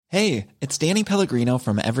Hey, it's Danny Pellegrino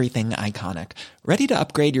from Everything Iconic. Ready to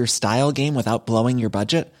upgrade your style game without blowing your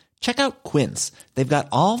budget? Check out Quince. They've got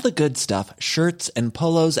all the good stuff, shirts and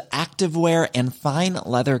polos, activewear, and fine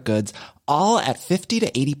leather goods, all at 50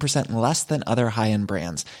 to 80% less than other high-end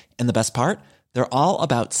brands. And the best part? They're all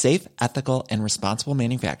about safe, ethical, and responsible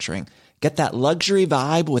manufacturing. Get that luxury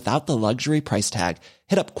vibe without the luxury price tag.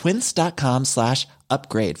 Hit up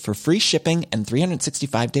quince.com/upgrade for free shipping and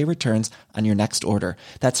 365-day returns on your next order.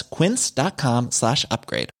 That's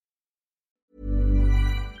quince.com/upgrade.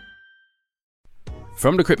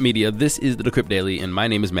 From Decrypt Media, this is the Decrypt Daily, and my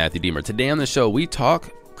name is Matthew Deemer. Today on the show, we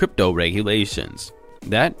talk crypto regulations.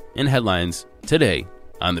 That and headlines today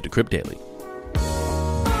on the Decrypt Daily.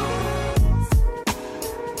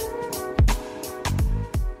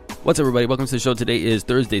 What's up, everybody? Welcome to the show. Today is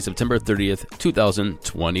Thursday, September 30th,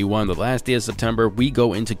 2021. The last day of September. We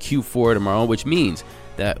go into Q4 tomorrow, which means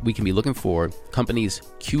that we can be looking for companies'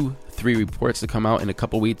 Q3 reports to come out in a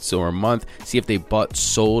couple weeks or a month, see if they bought,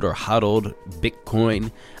 sold, or hodled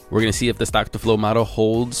Bitcoin. We're going to see if the stock-to-flow model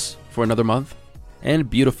holds for another month,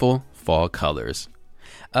 and beautiful fall colors.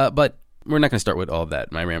 But we're not going to start with all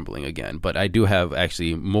that, my rambling again, but I do have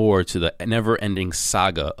actually more to the never-ending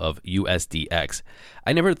saga of USDX.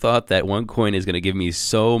 I never thought that one coin is going to give me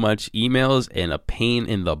so much emails and a pain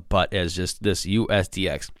in the butt as just this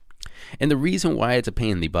USDX. And the reason why it's a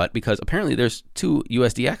pain in the butt, because apparently there's two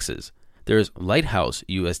USDXs. There's Lighthouse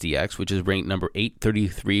USDX, which is ranked number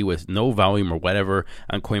 833 with no volume or whatever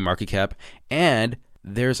on CoinMarketCap, and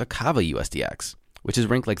there's a Kava USDX, which is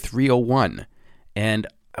ranked like 301. And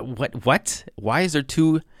what? Why is there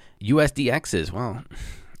two USDXs? Well,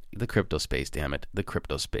 the crypto space, damn it. The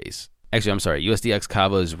crypto space. Actually, I'm sorry. USDX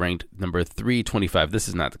Kava is ranked number 325. This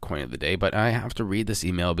is not the coin of the day, but I have to read this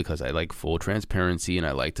email because I like full transparency and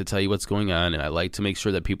I like to tell you what's going on and I like to make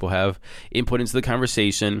sure that people have input into the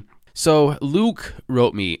conversation. So Luke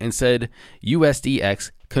wrote me and said,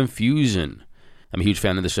 USDX confusion. I'm a huge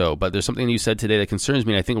fan of the show, but there's something you said today that concerns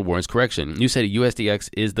me and I think it warrants correction. You said USDX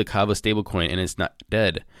is the Kava stablecoin and it's not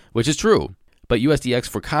dead, which is true. But USDX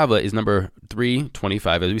for Kava is number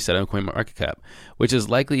 325, as we said on CoinMarketCap, which is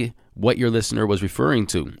likely what your listener was referring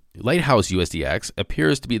to. Lighthouse USDX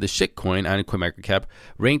appears to be the shitcoin on CoinMarketCap,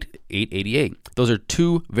 ranked 888. Those are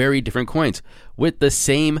two very different coins with the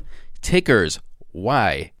same tickers.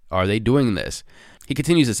 Why are they doing this? He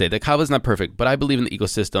continues to say that Kava is not perfect, but I believe in the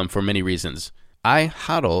ecosystem for many reasons. I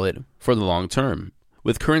hodl it for the long term,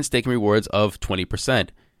 with current staking rewards of 20%.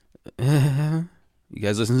 You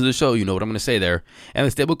guys listen to the show, you know what I'm going to say there. And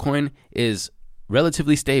the stablecoin is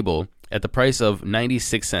relatively stable at the price of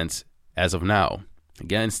 96 cents as of now.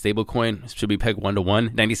 Again, stablecoin should be pegged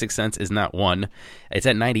 1-to-1. 96 cents is not 1. It's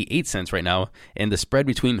at 98 cents right now. And the spread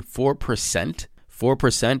between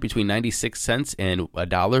 4% between 96 cents and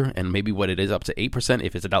 $1, and maybe what it is up to 8%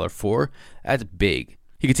 if it's $1.04, that's big.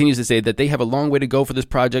 He continues to say that they have a long way to go for this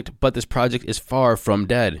project, but this project is far from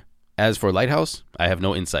dead. As for Lighthouse, I have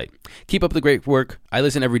no insight. Keep up the great work. I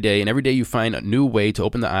listen every day, and every day you find a new way to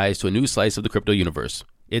open the eyes to a new slice of the crypto universe.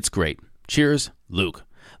 It's great. Cheers, Luke.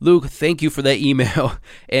 Luke, thank you for that email,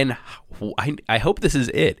 and I hope this is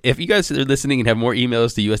it. If you guys are listening and have more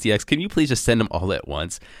emails to USDX, can you please just send them all at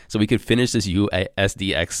once so we could finish this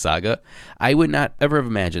USDX saga? I would not ever have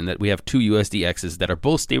imagined that we have two USDXs that are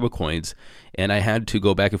both stablecoins, and I had to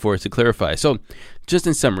go back and forth to clarify. So, just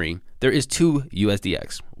in summary, there is two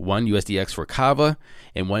USDX. One USDX for Kava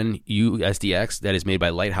and one USDX that is made by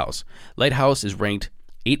Lighthouse. Lighthouse is ranked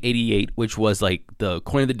 888, which was like the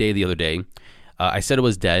coin of the day the other day. I said it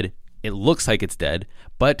was dead. It looks like it's dead,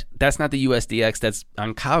 but that's not the USDX that's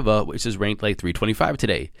on Kava, which is ranked like 325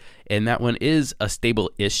 today. And that one is a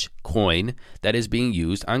stable-ish coin that is being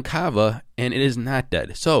used on Kava, and it is not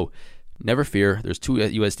dead. So never fear. There's two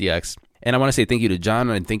USDX. And I want to say thank you to John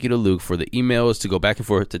and thank you to Luke for the emails to go back and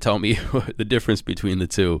forth to tell me the difference between the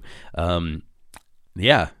two.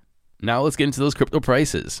 Yeah. Now let's get into those crypto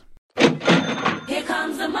prices. Here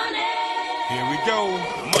comes the money. Here we go.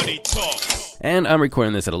 Money talk. And I'm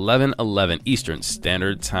recording this at 11:11 Eastern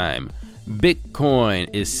Standard Time. Bitcoin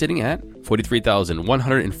is sitting at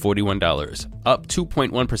 $43,141, up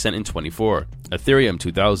 2.1% in 24. Ethereum,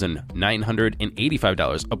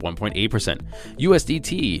 $2,985, up 1.8%.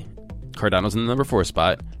 USDT, Cardano's in the number 4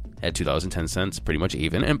 spot at $2.10, pretty much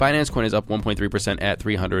even. And Binance Coin is up 1.3% at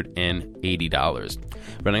 $380.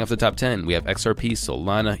 Running off the top 10, we have XRP,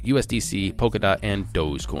 Solana, USDC, Polkadot, and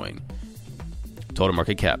Dogecoin. Total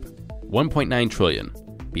market cap, 1.9 trillion.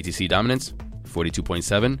 BTC dominance,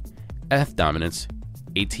 42.7. ETH dominance,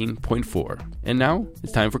 18.4. And now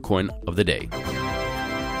it's time for Coin of the Day.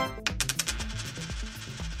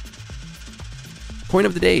 Coin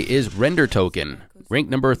of the day is Render Token, ranked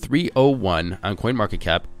number 301 on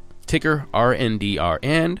CoinMarketCap, ticker RNDR.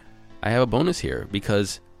 And I have a bonus here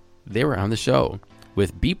because they were on the show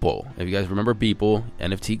with Beeple. If you guys remember Beeple,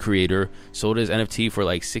 NFT creator, sold his NFT for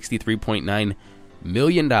like $63.9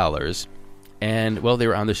 million. And, well, they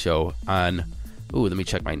were on the show on, let me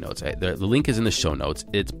check my notes. The link is in the show notes.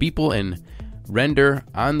 It's Beeple and Render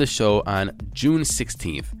on the show on June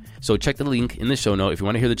 16th. So check the link in the show note if you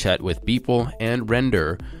want to hear the chat with Beeple and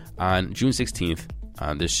Render on June 16th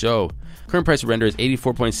on this show. Current price of Render is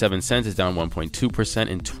 84.7 cents. It's down 1.2%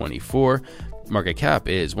 in 24. Market cap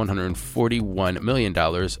is $141 million,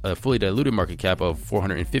 a fully diluted market cap of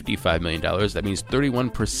 $455 million. That means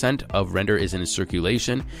 31% of Render is in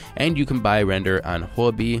circulation, and you can buy Render on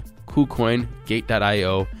Huobi, KuCoin,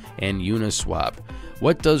 Gate.io, and Uniswap.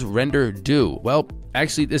 What does Render do? Well,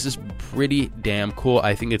 actually, this is pretty damn cool.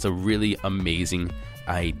 I think it's a really amazing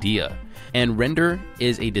idea. And Render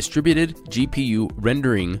is a distributed GPU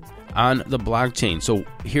rendering on the blockchain. So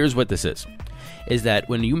here's what this is that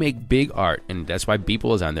when you make big art, and that's why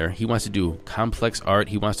Beeple is on there, he wants to do complex art,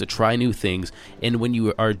 he wants to try new things, and when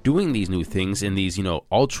you are doing these new things in these,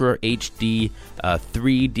 ultra HD,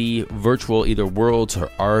 3D virtual either worlds or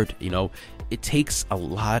art, it takes a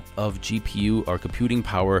lot of GPU or computing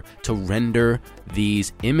power to render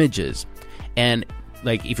these images. And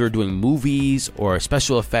like if you're doing movies or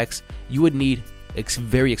special effects, you would need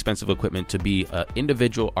very expensive equipment to be an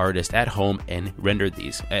individual artist at home and render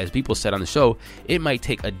these. As people said on the show, it might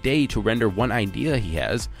take a day to render one idea he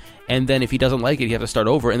has, and then if he doesn't like it, he has to start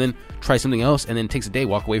over and then try something else, and then it takes a day,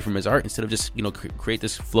 walk away from his art instead of just create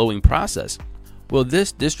this flowing process. Well,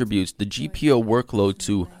 this distributes the GPU workload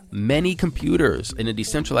to many computers in a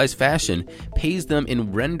decentralized fashion, pays them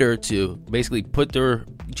in Render to basically put their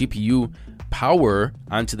GPU power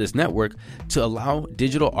onto this network to allow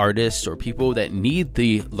digital artists or people that need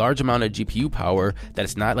the large amount of GPU power that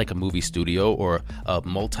it's not like a movie studio or a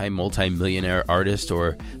multi-millionaire artist,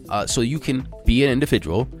 or so you can be an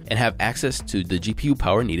individual and have access to the GPU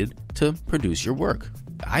power needed to produce your work.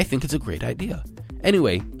 I think it's a great idea.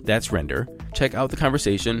 Anyway, that's Render. Check out the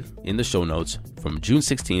conversation in the show notes from June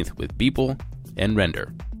 16th with Beeple and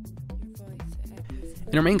Render.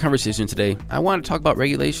 In our main conversation today, I want to talk about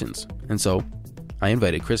regulations. And so I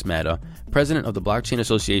invited Chris Matta, president of the Blockchain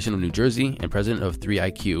Association of New Jersey and president of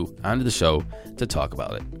 3iQ, onto the show to talk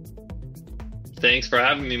about it. Thanks for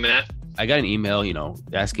having me, Matt. I got an email,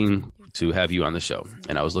 asking to have you on the show.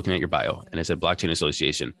 And I was looking at your bio and it said Blockchain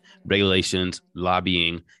Association, regulations,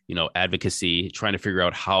 lobbying, advocacy, trying to figure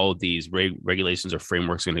out how these regulations or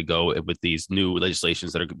frameworks are going to go with these new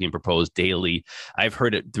legislations that are being proposed daily. I've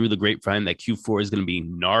heard it through the grapevine that Q4 is going to be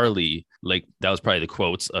gnarly. Like that was probably the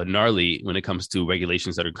quotes, gnarly when it comes to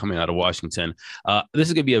regulations that are coming out of Washington. This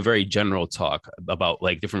is going to be a very general talk about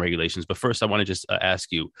like different regulations. But first, I want to just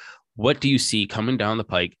ask you, what do you see coming down the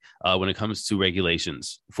pike when it comes to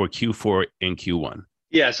regulations for Q4 and Q1?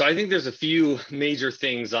 Yeah, so I think there's a few major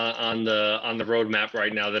things on the roadmap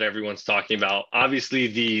right now that everyone's talking about. Obviously,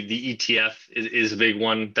 the ETF is a big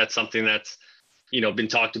one. That's something that's been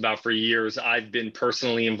talked about for years. I've been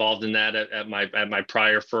personally involved in that at my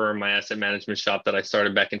prior firm, my asset management shop that I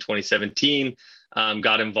started back in 2017.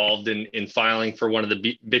 Got involved in filing for one of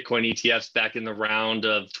the Bitcoin ETFs back in the round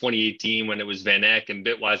of 2018 when it was Van Eck and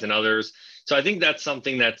Bitwise and others. So I think that's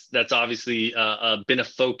something that's obviously been a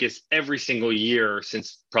focus every single year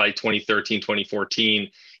since probably 2013, 2014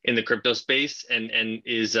 in the crypto space, and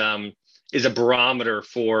is a barometer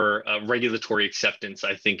for regulatory acceptance,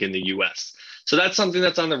 I think, in the US. So that's something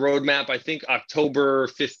that's on the roadmap. I think October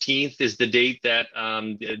 15th is the date that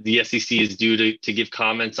the SEC is due to give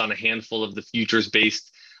comments on a handful of the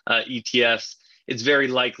futures-based ETFs. It's very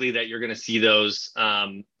likely that you're going to see those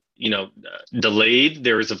delayed.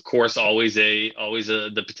 There is, of course, always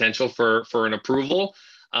the potential for an approval,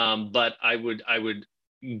 but I would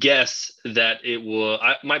guess that it will.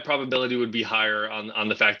 My probability would be higher on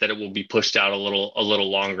the fact that it will be pushed out a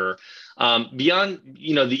little longer. Beyond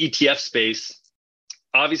the ETF space,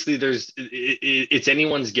 obviously it's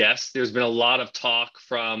anyone's guess. There's been a lot of talk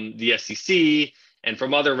from the SEC and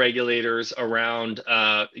from other regulators around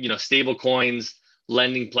stable coins,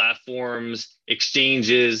 lending platforms,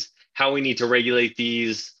 exchanges, how we need to regulate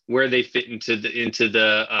these, where they fit into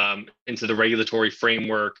the regulatory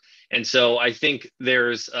framework. And so I think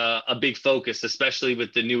there's a big focus, especially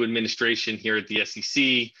with the new administration here at the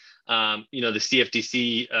SEC. The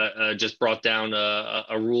CFTC just brought down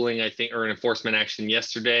a ruling, I think, or an enforcement action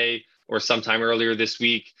yesterday or sometime earlier this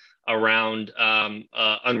week around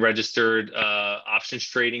unregistered options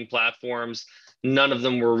trading platforms. None of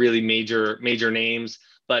them were really major names,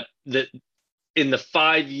 but in the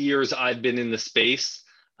 5 years I've been in the space,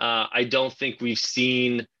 I don't think we've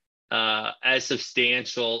seen as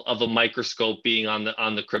substantial of a microscope being on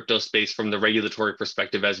the crypto space from the regulatory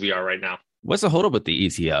perspective as we are right now. What's the holdup with the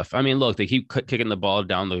ETF? I mean, look, they keep kicking the ball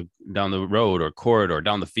down the road or court or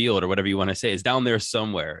down the field or whatever you want to say. It's down there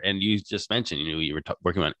somewhere. And you just mentioned, you were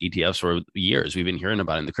working on ETFs for years. We've been hearing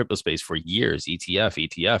about it in the crypto space for years.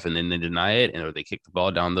 ETF, and then they deny it, or they kick the ball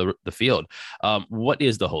down the field. What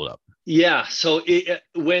is the holdup? Yeah. So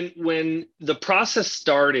when the process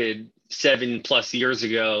started 7+ years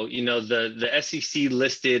ago, the SEC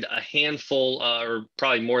listed a handful, or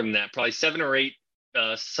probably more than that, probably 7 or 8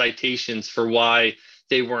 citations for why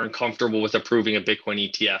they weren't comfortable with approving a Bitcoin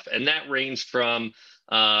ETF. And that ranged from,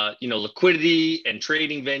 liquidity and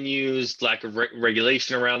trading venues, lack of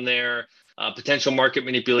regulation around there, potential market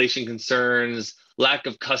manipulation concerns, lack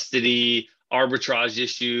of custody, arbitrage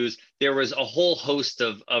issues. There was a whole host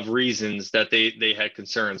of reasons that they had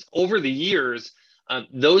concerns. Over the years,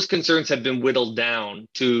 those concerns have been whittled down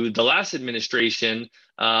to the last administration.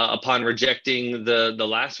 Upon rejecting the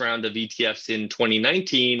last round of ETFs in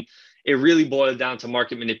 2019, it really boiled down to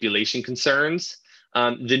market manipulation concerns.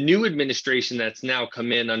 The new administration that's now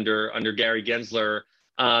come in under Gary Gensler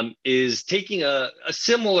is taking a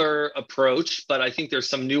similar approach, but I think there's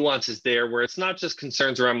some nuances there where it's not just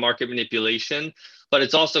concerns around market manipulation, but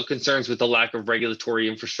it's also concerns with the lack of regulatory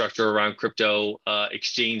infrastructure around crypto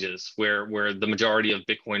exchanges, where the majority of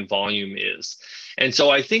Bitcoin volume is. And so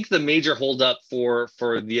I think the major holdup for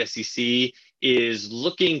the SEC is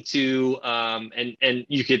looking to, and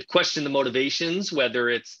you could question the motivations, whether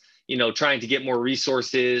it's trying to get more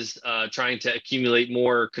resources, trying to accumulate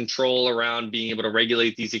more control around being able to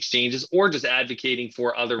regulate these exchanges, or just advocating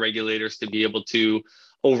for other regulators to be able to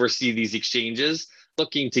oversee these exchanges,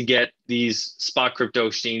 looking to get these spot crypto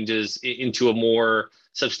exchanges into a more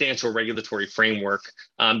substantial regulatory framework,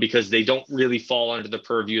 because they don't really fall under the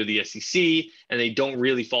purview of the SEC, and they don't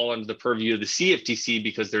really fall under the purview of the CFTC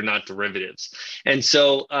because they're not derivatives. And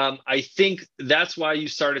so I think that's why you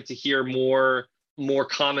started to hear more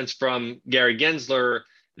comments from Gary Gensler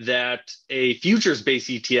that a futures-based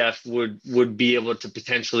ETF would be able to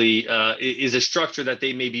potentially is a structure that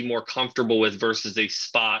they may be more comfortable with versus a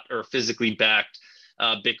spot or physically backed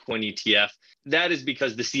Bitcoin ETF. That is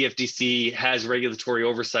because the CFTC has regulatory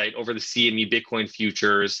oversight over the CME Bitcoin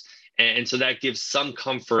futures. And so that gives some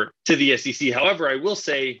comfort to the SEC. However, I will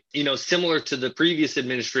say, similar to the previous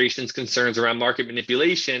administration's concerns around market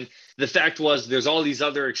manipulation, the fact was there's all these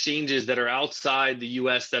other exchanges that are outside the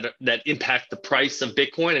US that impact the price of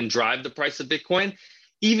Bitcoin and drive the price of Bitcoin.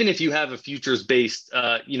 Even if you have a futures-based,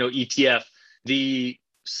 ETF, the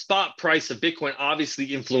spot price of Bitcoin obviously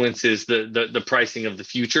influences the pricing of the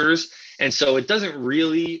futures. And so it doesn't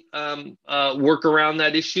really work around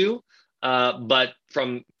that issue. But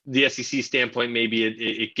from the SEC standpoint, maybe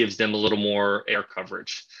it gives them a little more air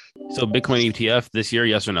coverage. So Bitcoin ETF this year,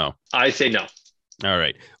 yes or no? I say no. All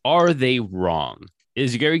right. Are they wrong?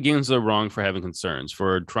 Is Gary Gensler wrong for having concerns,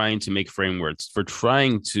 for trying to make frameworks, for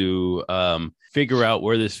trying to figure out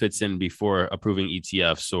where this fits in before approving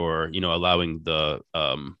ETFs, or, allowing the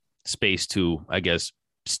space to, I guess,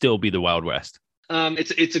 still be the Wild West?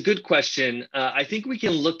 It's a good question. I think we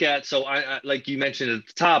can look at, so I like you mentioned at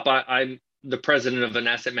the top, I'm the president of an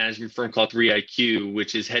asset management firm called 3iQ,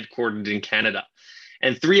 which is headquartered in Canada.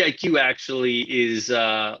 And 3iQ actually is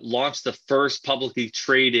launched the first publicly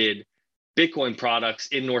traded Bitcoin products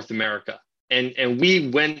in North America. And we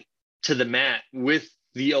went to the mat with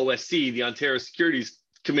the OSC, the Ontario Securities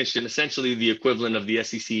Commission, essentially the equivalent of the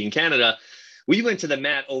SEC in Canada. We went to the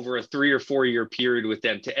mat over a 3 or 4 year period with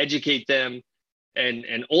them to educate them.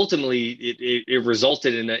 And ultimately, it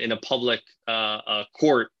resulted in a public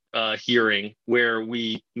court hearing where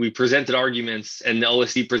we presented arguments, and the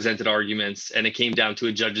OSC presented arguments, and it came down to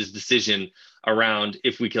a judge's decision around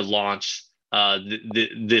if we could launch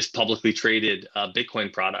this publicly traded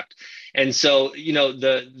Bitcoin product. And so,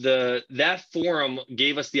 that forum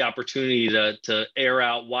gave us the opportunity to air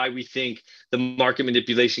out why we think the market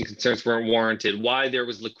manipulation concerns weren't warranted, why there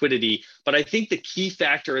was liquidity. But I think the key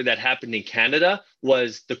factor that happened in Canada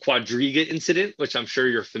was the Quadriga incident, which I'm sure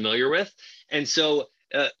you're familiar with. And so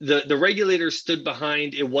the regulators stood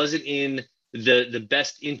behind. It wasn't in the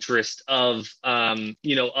best interest of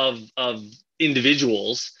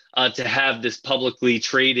individuals to have this publicly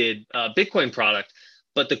traded Bitcoin product.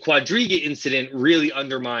 But the Quadriga incident really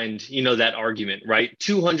undermined, that argument, right?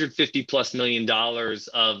 $250+ million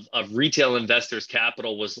of retail investors'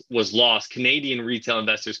 capital was lost, Canadian retail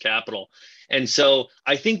investors' capital. And so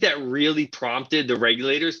I think that really prompted the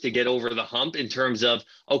regulators to get over the hump in terms of,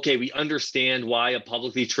 okay, we understand why a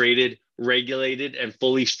publicly traded regulated and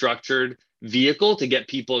fully structured vehicle to get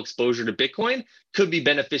people exposure to Bitcoin could be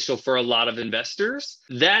beneficial for a lot of investors.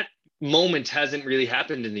 That moment hasn't really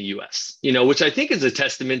happened in the US, which I think is a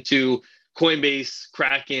testament to Coinbase,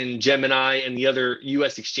 Kraken, Gemini, and the other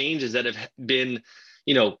US exchanges that have been,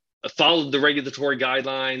 followed the regulatory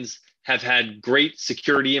guidelines, have had great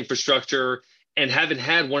security infrastructure, and haven't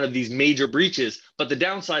had one of these major breaches. But the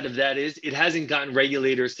downside of that is it hasn't gotten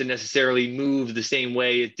regulators to necessarily move the same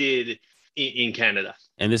way it did in Canada.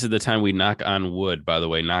 And this is the time we knock on wood, by the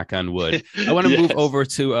way, knock on wood. I want to move over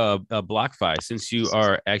to BlockFi, since you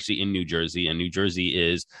are actually in New Jersey, and New Jersey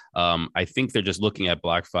is, I think they're just looking at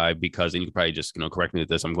BlockFi because, and you can probably just, correct me with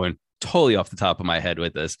this, I'm going totally off the top of my head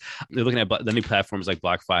with this. They're looking at the new platforms like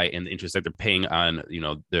BlockFi and the interest that they're paying on,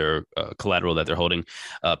 their collateral that they're holding,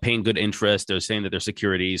 paying good interest. They're saying that they're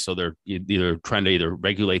securities, so they're either trying to either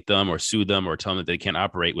regulate them or sue them or tell them that they can't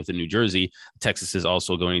operate within New Jersey. Texas is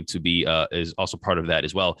also going to be is also part of that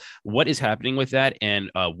as well. What is happening with that, and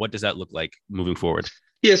what does that look like moving forward?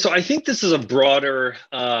 Yeah, so I think this is a broader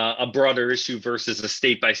issue versus a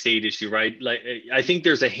state by state issue, right? Like, I think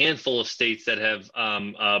there's a handful of states that have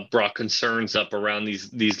brought concerns up around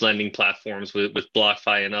these lending platforms with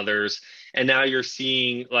BlockFi and others, and now you're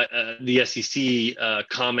seeing the SEC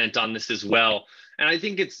comment on this as well. And I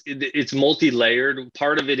think it's multi-layered.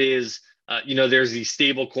 Part of it is there's these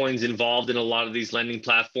stable coins involved in a lot of these lending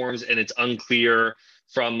platforms, and it's unclear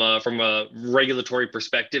from a regulatory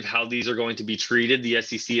perspective how these are going to be treated. The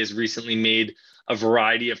SEC has recently made a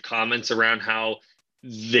variety of comments around how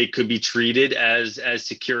they could be treated as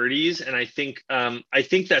securities, and I think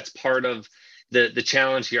that's part of the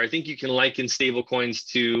challenge here. I think you can liken stablecoins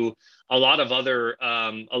to a lot of other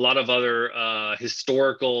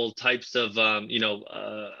historical types of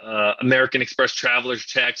American Express travelers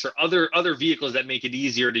checks or other vehicles that make it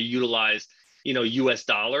easier to utilize U.S.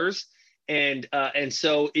 dollars. And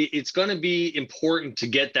so it's going to be important to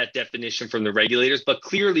get that definition from the regulators, but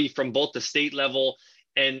clearly from both the state level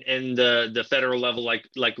and the federal level,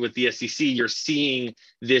 like with the SEC, you're seeing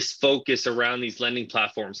this focus around these lending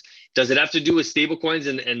platforms. Does it have to do with stablecoins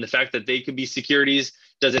and the fact that they could be securities?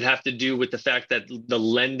 Does it have to do with the fact that the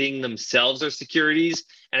lending themselves are securities?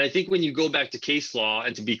 And I think when you go back to case law,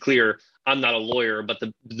 and to be clear, I'm not a lawyer, but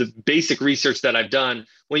the basic research that I've done,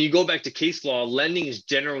 when you go back to case law, lending is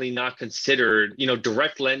generally not considered,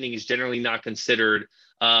 direct lending is generally not considered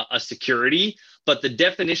a security. But the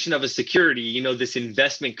definition of a security, this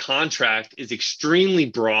investment contract, is extremely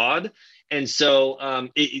broad. And so,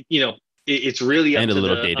 it's really up and to a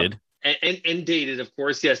little dated. And dated, of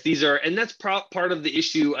course. Yes, and that's part of the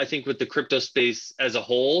issue, I think, with the crypto space as a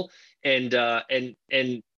whole, and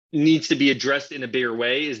needs to be addressed in a bigger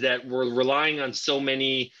way, is that we're relying on so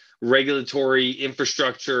many regulatory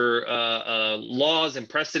infrastructure laws and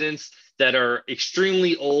precedents that are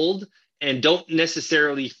extremely old and don't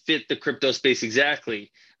necessarily fit the crypto space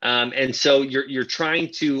exactly. And so you're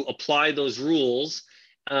trying to apply those rules.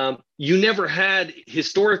 You never had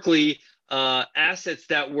historically assets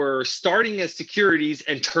that were starting as securities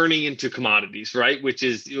and turning into commodities, right? Which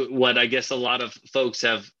is what I guess a lot of folks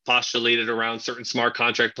have postulated around certain smart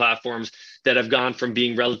contract platforms that have gone from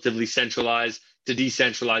being relatively centralized to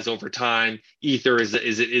decentralized over time. Ether is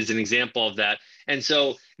an example of that. And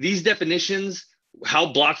so these definitions,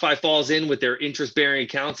 how BlockFi falls in with their interest-bearing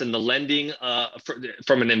accounts and the lending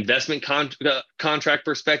from an investment contract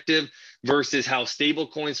perspective versus how stable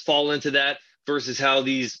coins fall into that, versus how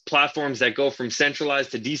these platforms that go from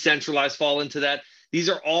centralized to decentralized fall into that. These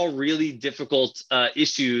are all really difficult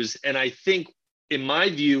issues. And I think, in my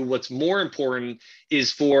view, what's more important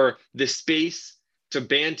is for the space to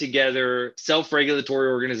band together self-regulatory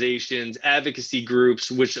organizations, advocacy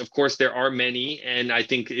groups, which of course there are many, and I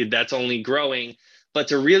think that's only growing, but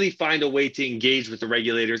to really find a way to engage with the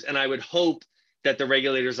regulators. And I would hope that the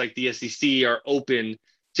regulators like the SEC are open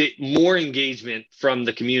to more engagement from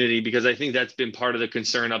the community, because I think that's been part of the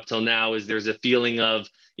concern up till now, is there's a feeling of,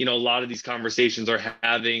 a lot of these conversations are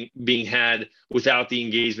being had without the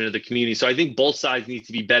engagement of the community. So I think both sides need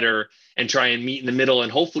to be better and try and meet in the middle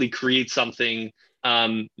and hopefully create something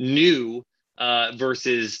new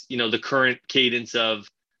versus, the current cadence of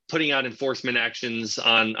putting out enforcement actions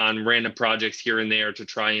on random projects here and there to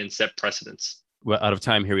try and set precedents. Well, out of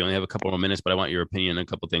time here. We only have a couple more minutes, but I want your opinion on a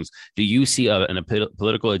couple of things. Do you see a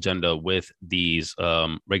political agenda with these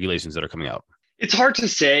regulations that are coming out? It's hard to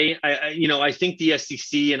say. I think the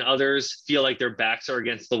SEC and others feel like their backs are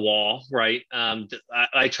against the wall, right?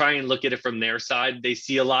 I try and look at it from their side. They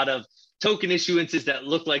see a lot of token issuances that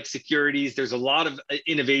look like securities. There's a lot of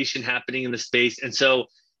innovation happening in the space. And so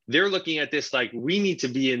they're looking at this like, we need to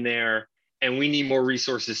be in there and we need more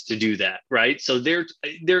resources to do that, right? So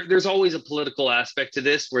there's always a political aspect to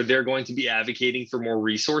this where they're going to be advocating for more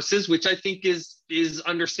resources, which I think is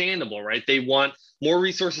understandable, right? They want more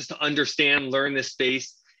resources to understand, learn this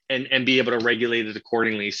space, and be able to regulate it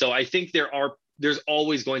accordingly. So I think there's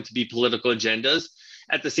always going to be political agendas.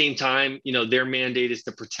 At the same time, their mandate is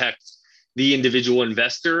to protect the individual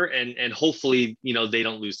investor, and hopefully, they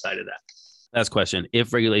don't lose sight of that. Last question.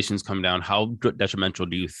 If regulations come down, how detrimental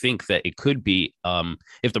do you think that it could be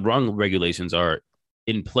if the wrong regulations are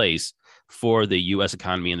in place for the U.S.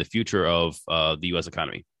 economy and the future of the U.S.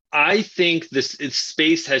 economy? I think this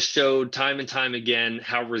space has showed time and time again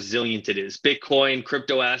how resilient it is. Bitcoin,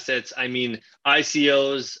 crypto assets. I mean,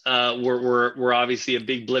 ICOs were obviously a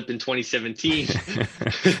big blip in 2017.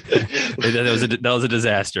 that was a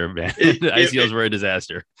disaster, man. ICOs were a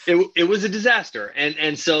disaster. It was a disaster,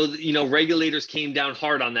 and so regulators came down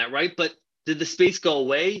hard on that, right? But did the space go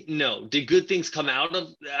away? No. Did good things come out of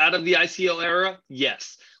the ICO era?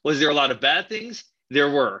 Yes. Was there a lot of bad things? There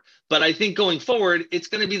were. But I think going forward, it's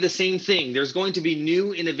going to be the same thing. There's going to be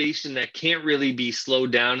new innovation that can't really be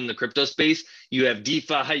slowed down in the crypto space. You have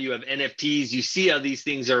DeFi, you have NFTs. You see how these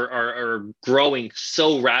things are growing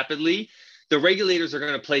so rapidly. The regulators are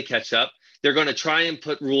going to play catch up. They're going to try and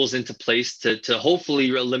put rules into place to hopefully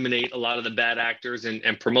eliminate a lot of the bad actors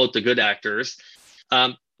and promote the good actors.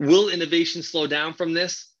 Will innovation slow down from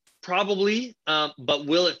this? Probably, but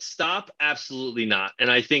will it stop? Absolutely not.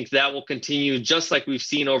 And I think that will continue just like we've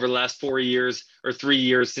seen over the last 4 years or 3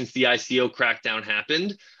 years since the ICO crackdown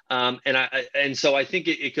happened. And so I think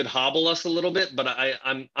it could hobble us a little bit, but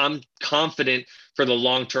I'm confident for the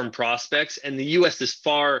long-term prospects. And the U.S. is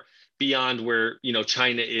far beyond where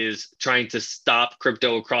China is trying to stop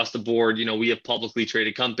crypto across the board. We have publicly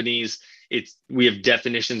traded companies. We have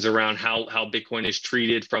definitions around how Bitcoin is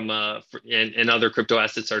treated and other crypto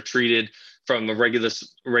assets are treated from a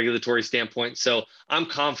regulatory standpoint. So I'm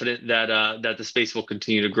confident that the space will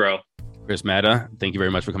continue to grow. Chris Matta, thank you very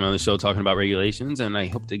much for coming on the show talking about regulations, and I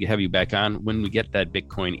hope to have you back on when we get that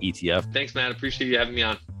Bitcoin ETF. Thanks, Matt. Appreciate you having me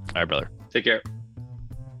on. All right, brother. Take care.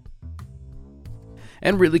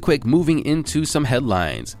 And really quick, moving into some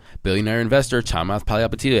headlines. Billionaire investor Chamath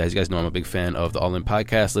Palihapitiya, as you guys know, I'm a big fan of the All In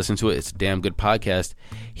podcast. Listen to it. It's a damn good podcast.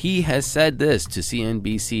 He has said this to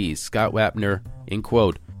CNBC's Scott Wapner, in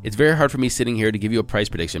quote, "It's very hard for me sitting here to give you a price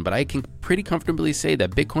prediction, but I can pretty comfortably say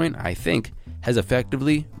that Bitcoin, I think, has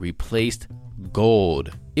effectively replaced gold.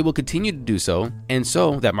 It will continue to do so, and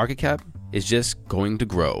so that market cap is just going to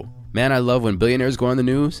grow. Man, I love when billionaires go on the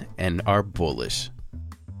news and are bullish."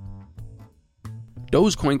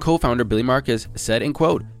 Dogecoin co-founder Billy Marcus said, in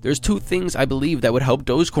quote, "There's two things I believe that would help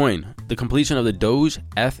Dogecoin: the completion of the Doge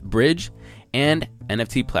ETH bridge and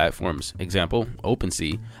NFT platforms, example,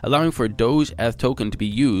 OpenSea, allowing for a Doge ETH token to be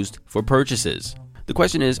used for purchases. The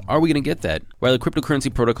question is, are we going to get that? While the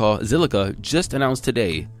cryptocurrency protocol Zilliqa just announced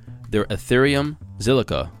today their Ethereum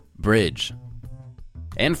Zilliqa bridge."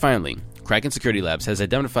 And finally, Kraken Security Labs has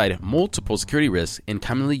identified multiple security risks in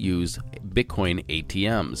commonly used Bitcoin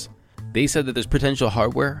ATMs. They said that there's potential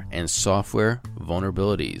hardware and software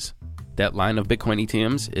vulnerabilities. That line of Bitcoin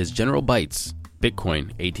ATMs is General Bytes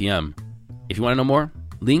Bitcoin ATM. If you want to know more,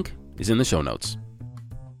 link is in the show notes.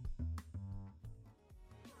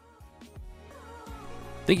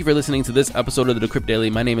 Thank you for listening to this episode of the Decrypt Daily.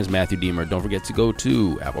 My name is Matthew Deemer. Don't forget to go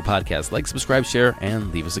to Apple Podcasts, like, subscribe, share,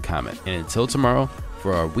 and leave us a comment. And until tomorrow,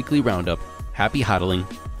 for our weekly roundup, happy hodling,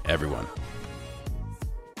 everyone.